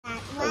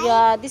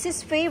Yeah, this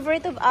is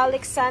favorite of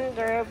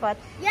Alexander, but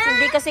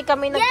hindi kasi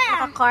kami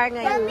naka-car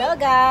ngayon. Hello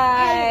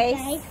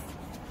guys!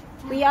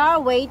 We are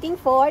waiting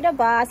for the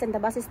bus and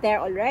the bus is there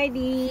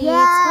already.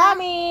 It's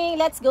coming!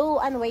 Let's go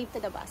and wave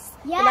to the bus.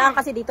 Kailangan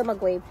kasi dito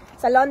mag-wave.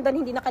 Sa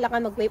London, hindi na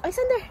kailangan mag-wave. Ay,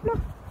 Sander, no.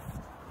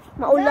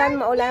 Maulan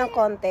ng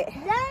konti.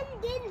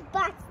 London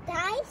bus,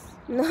 guys?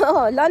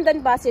 No,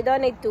 London bus, you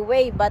don't need to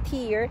wave. But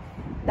here,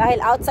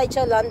 dahil outside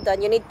siya London,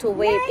 you need to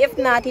wave. If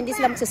not, hindi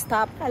sila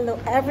mag-stop. Hello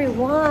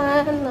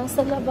everyone!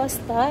 Nasa labas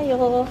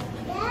tayo.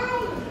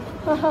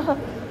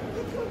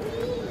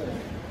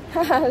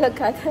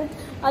 Look at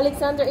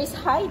Alexander is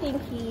hiding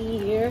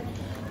here.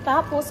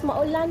 Tapos,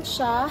 maulan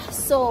siya.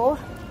 So,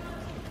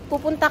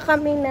 pupunta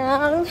kami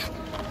ng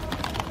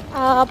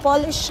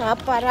polish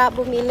shop para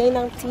bumili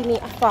ng Tini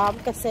Afam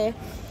kasi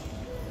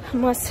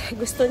mas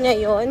gusto niya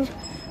yon.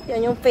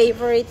 Yan yung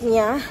favorite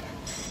niya.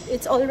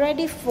 It's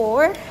already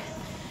 4.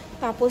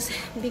 Tapos,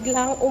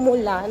 biglang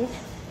umulan.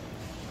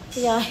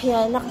 Kaya,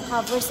 yan,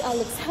 naka-cover si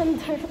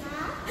Alexander.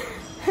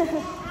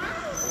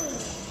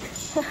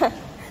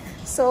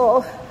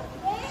 So,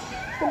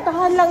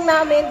 puntahan lang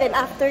namin. Then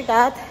after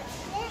that,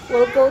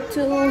 we'll go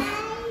to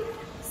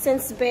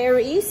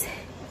Sainsbury's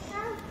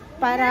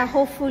para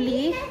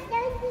hopefully...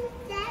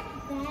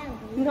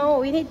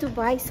 No, we need to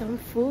buy some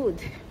food.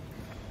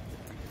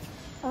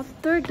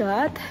 After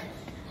that,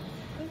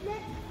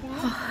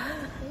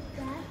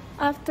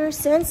 after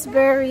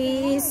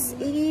Sainsbury's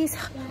is...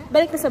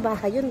 Balik na sa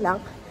bahay, yun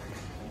lang.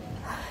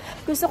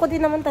 Gusto ko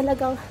din naman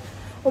talagang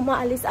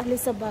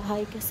umaalis-alis sa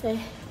bahay kasi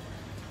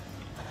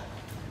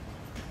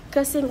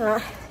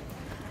nga,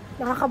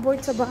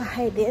 nakaka-board sa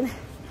bahay din.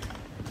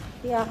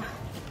 Yeah.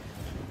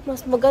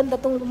 Mas maganda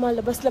tong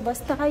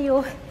lumalabas-labas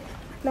tayo.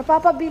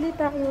 Napapabili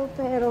tayo,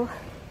 pero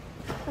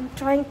I'm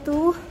trying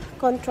to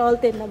control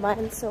din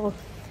naman. So,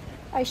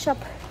 I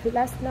shop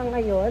last na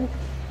ngayon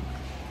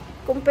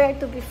compared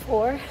to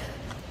before.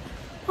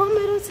 Oh,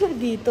 meron sila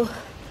dito.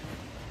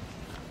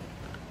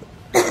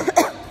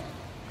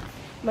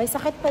 May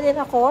sakit pa din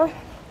ako.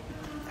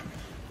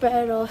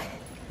 Pero,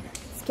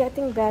 it's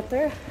getting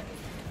better.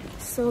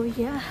 So,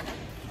 yeah.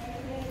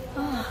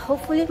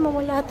 Hopefully,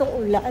 mawala itong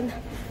ulan.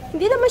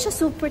 Hindi naman siya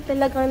super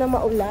talaga na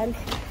maulan.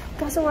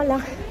 Kaso nga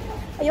lang,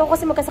 ayoko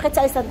kasi magkasakit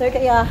sa Alexander,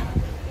 kaya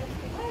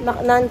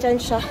nandyan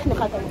siya,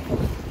 nakatayo ko.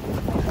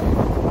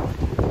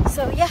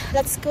 So, yeah,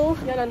 let's go.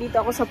 Yan,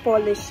 nandito ako sa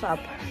polish shop.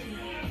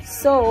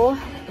 So,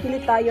 pili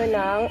tayo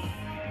ng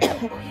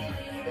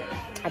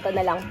ito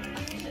na lang.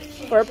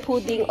 For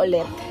pudding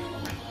ulit.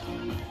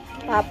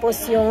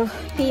 Tapos, yung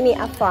Tini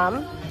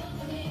Afam.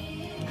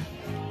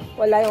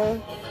 Wala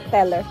yung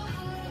teller.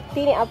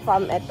 Tini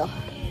Afam, ito.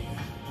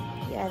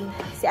 Yan.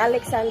 Si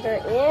Alexander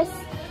is...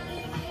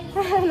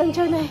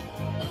 nandiyan na eh.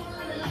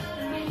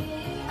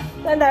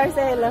 Tanda,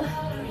 say hello.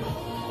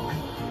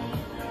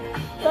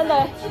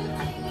 Tanda.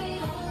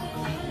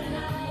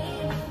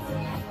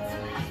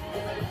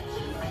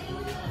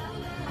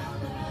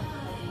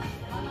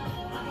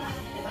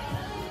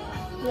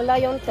 Wala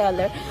yung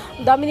teller.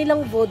 Dami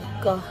nilang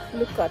vodka.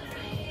 Look at.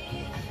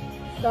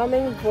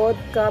 Daming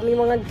vodka. May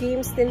mga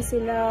games din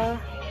sila.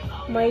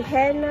 May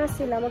henna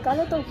sila.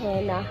 Magkano itong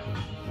henna?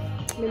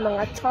 May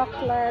mga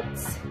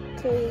chocolates,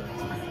 cake.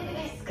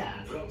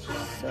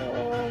 So,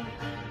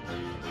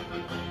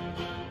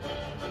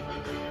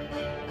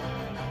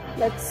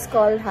 let's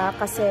call ha.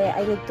 Kasi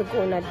I need to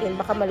go na din.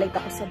 Baka malate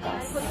ako sa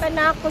bus. Punta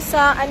na ako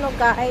sa,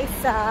 guys,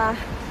 sa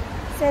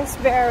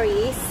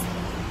Sainsbury's.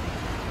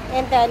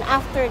 And then,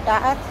 after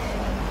that,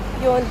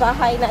 yun,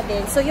 bahay na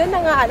din. So, yun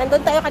na nga.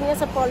 Nandun tayo kanina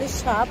sa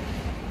polish shop.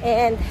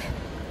 And,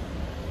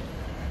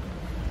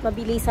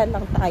 mabilisan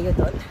lang tayo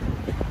doon.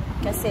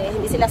 Kasi,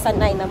 hindi sila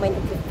sanay na may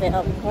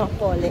nag-film, mga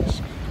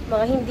polish.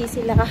 Mga hindi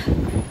sila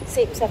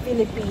safe sa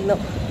Filipino.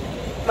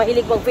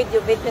 Mahilig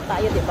mag-video-video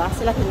tayo, diba?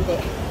 Sila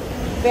hindi.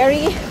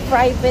 Very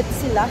private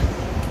sila.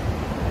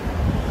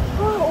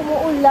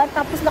 Umuulan.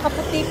 Tapos,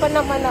 nakaputi pa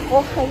naman ako.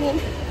 I mean,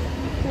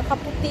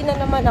 nakaputi na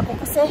naman ako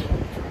kasi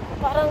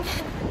parang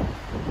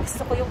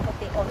gusto ko yung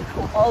puti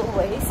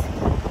always.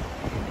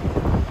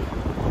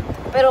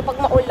 Pero pag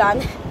maulan,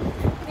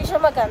 hindi siya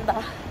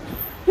maganda.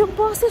 Yung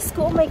boses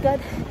ko, oh my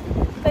god.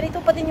 Ganito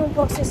pa din yung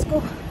boses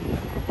ko.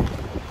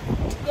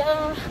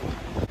 Yeah.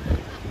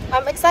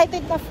 I'm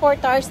excited na 4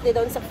 Thursday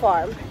doon sa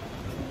farm.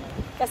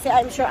 Kasi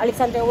I'm sure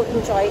Alexander will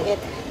enjoy it.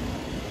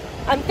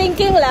 I'm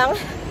thinking lang,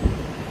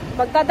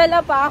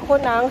 magdadala pa ako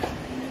ng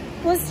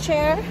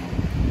pushchair,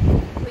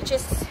 which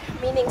is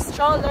meaning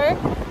stroller,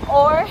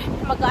 or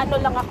mag-ano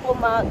lang ako,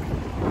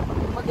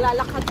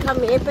 maglalakad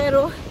kami.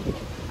 Pero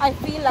I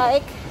feel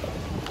like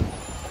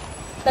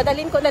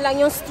dadalhin ko na lang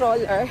yung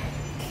stroller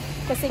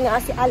kasi nga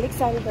si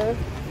Alexander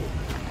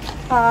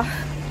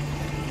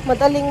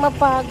madaling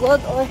mapagod,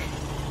 o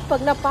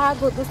pag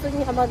napagod gusto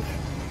niya mag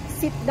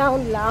sit down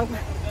lang.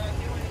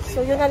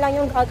 So yun na lang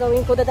yung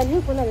gagawin ko,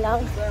 dadalhin ko na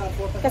lang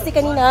kasi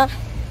kanina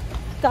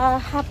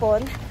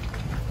kahapon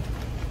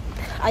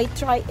I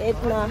tried it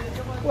na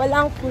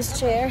walang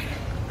pushchair,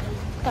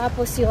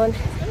 tapos yun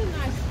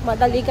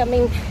madali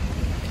kaming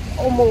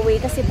umuwi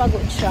kasi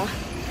pagod siya.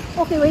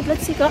 Okay, wait,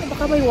 let's see.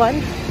 Baka may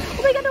one.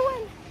 Oh my God, a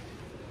one!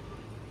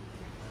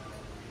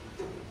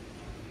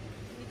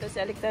 Dito si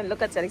Alexander.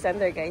 Look at si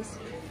Alexander, guys.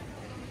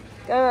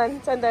 Come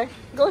on, Sander.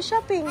 Go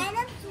shopping. I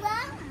love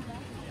straw.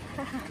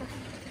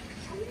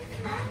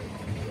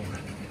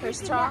 There's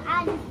straw.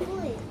 And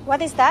food.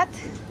 What is that?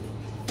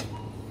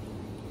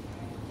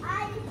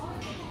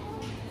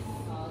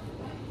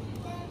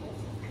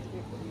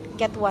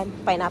 Get one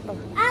pineapple.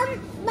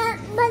 But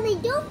I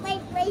don't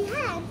like my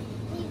hand.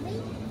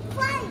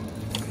 Fine.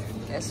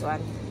 This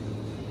one.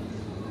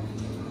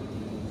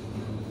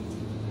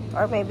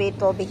 Or maybe it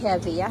will be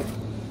heavy, yeah?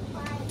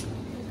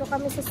 Dito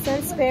kami sa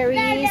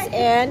Sainsbury's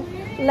and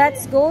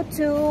let's go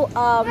to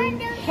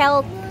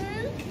health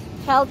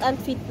and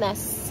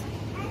fitness.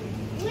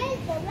 Where's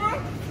the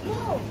last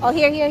room? Oh,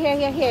 here.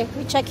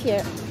 We check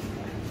here.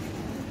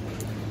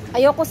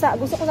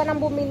 Gusto ko sanang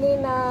bumili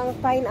ng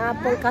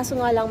pineapple kaso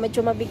nga lang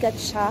medyo mabigat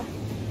siya.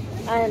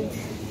 And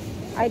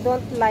I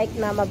don't like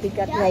na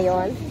mabigat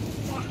ngayon.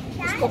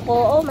 Gusto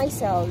ko, oh my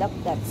salad,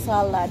 that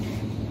salad.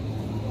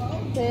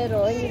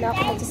 Pero hindi na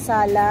ako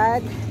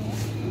magsasalad.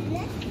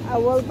 I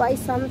will buy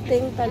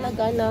something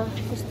talaga na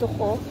gusto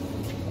ko.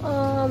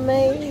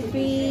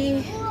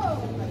 Maybe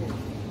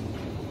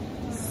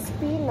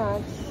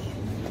spinach.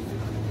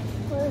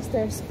 Where is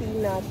there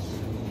spinach?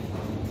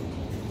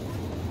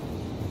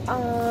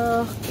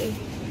 Okay.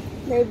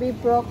 Maybe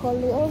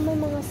broccoli. Oh, may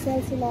mga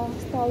sell sila.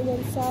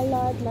 Stallion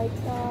salad, like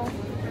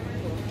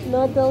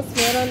noodles.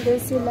 Meron din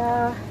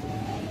sila.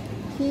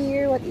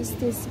 Here, what is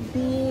this?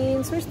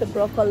 Beans. Where's the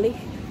broccoli?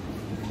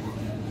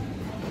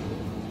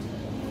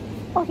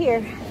 Oh,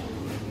 here.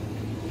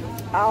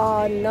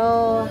 Oh,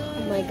 no.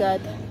 Oh, my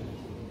God.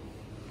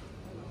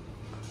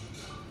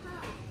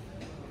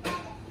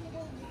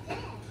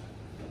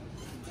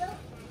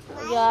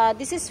 Yeah,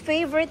 this is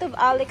favorite of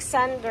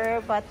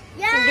Alexander, but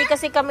hindi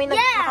kasi kami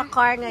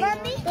naka-car ngayon.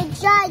 The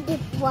giant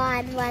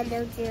one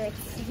of yours.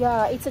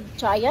 Yeah, it's a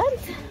giant?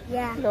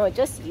 Yeah. No,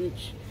 just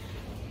huge.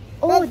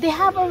 Oh, they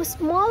have a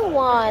small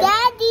one.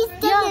 Daddy's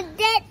gonna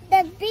get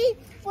the big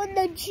one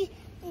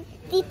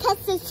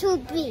because it's too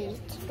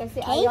big. Kasi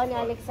ayaw ni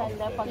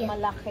Alexander pag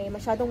malaki,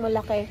 masyadong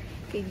malaki.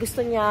 Okay,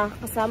 gusto niya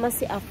kasama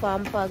si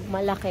Afam pag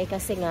malaki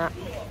kasi nga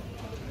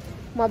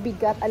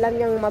mabigat. Alam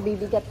niyang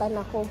mabibigatan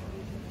ako.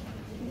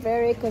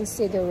 Very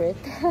considerate.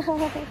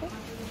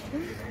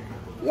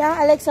 Yeah,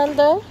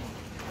 Alexander?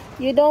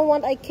 You don't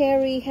want I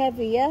carry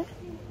heavy, yeah?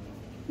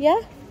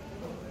 Yeah?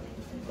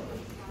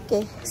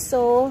 Okay,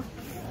 so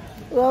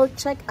we'll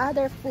check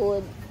other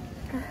food.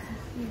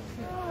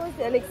 Oh,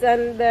 si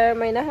Alexander,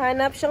 may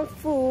nahanap siyang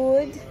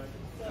food.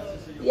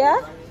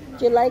 Yeah?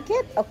 Do you like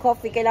it? O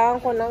coffee.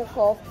 Kailangan ko ng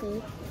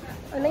coffee.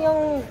 Ano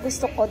yung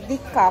gusto ko?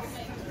 Decaf.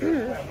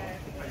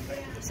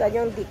 Saan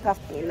yung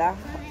decaf nila?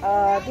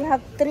 They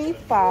have 3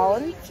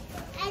 pounds.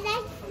 I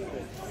like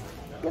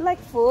You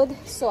like food?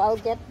 So I'll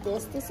get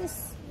this. This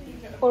is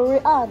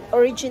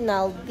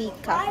original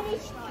decaf.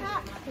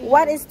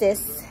 What is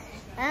this?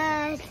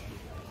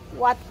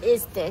 What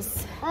is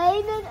this?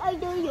 I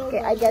know you. Okay,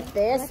 I get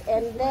this.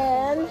 And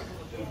then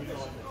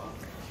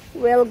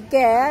we'll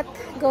get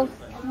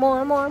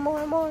more.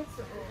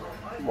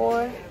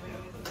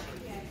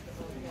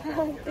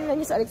 Tingnan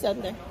niyo si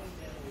Alexander.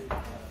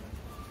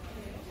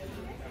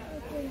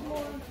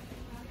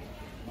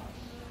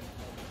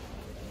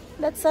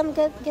 Let's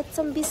get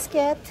some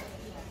biscuit.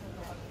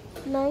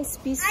 Nice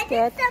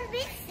biscuit. I need some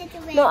biscuit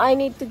already. No, I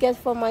need to get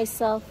for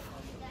myself.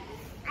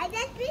 I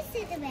got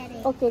biscuit already.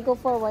 Okay, go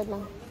forward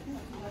now.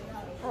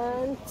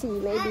 And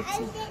tea, maybe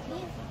tea.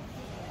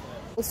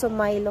 Also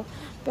Milo.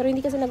 Pero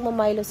hindi kasi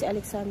nagma-Milo si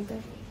Alexander.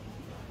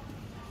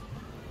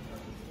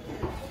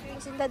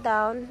 It's in the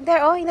down.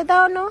 There, oh, in the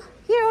down, no?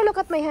 Here, oh, look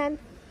at my hand.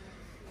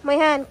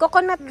 My hand.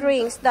 Coconut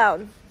drinks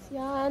down.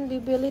 Yan,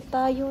 bibili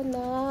tayo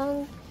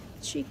ng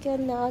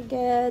chicken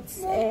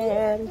nuggets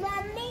and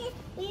Mommy,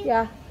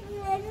 yeah.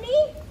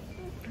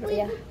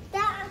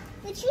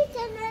 The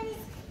chicken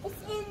nuggets is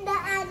in the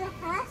other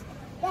house.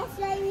 That's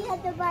why we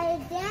have to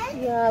buy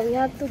again. Yeah, we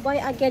have to buy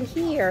again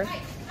here.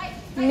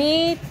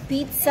 Meat,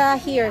 pizza,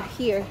 here.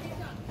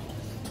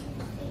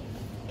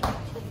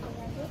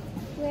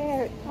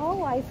 Where?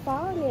 Oh, I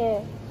found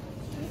it.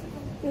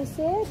 You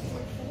see it?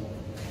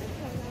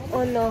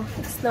 Oh no,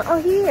 it's not. Oh,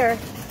 here.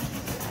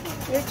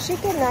 Your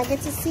chicken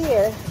nuggets is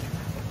here.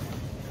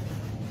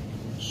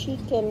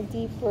 Chicken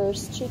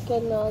dippers,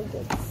 chicken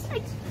nuggets.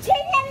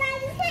 Chicken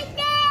nuggets right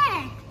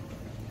there.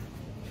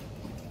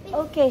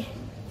 Okay.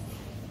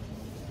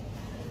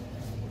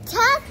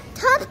 Top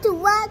to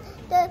what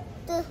the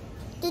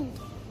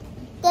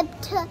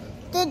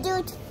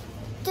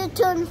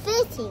turn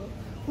 50.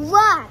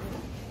 1,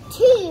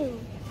 2,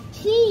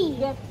 3,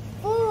 Get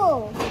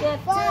 4, Get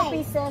 2 5,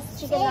 pieces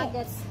chicken 6,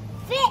 nuggets.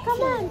 6.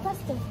 Come on,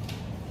 faster.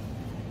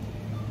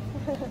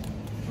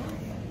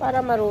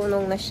 Para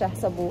marunong na siya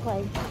sa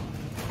buhay.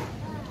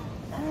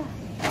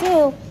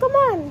 Go, come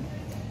on.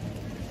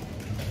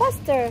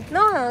 Faster.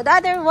 No, the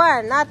other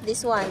one, not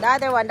this one. The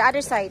other one, the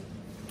other side.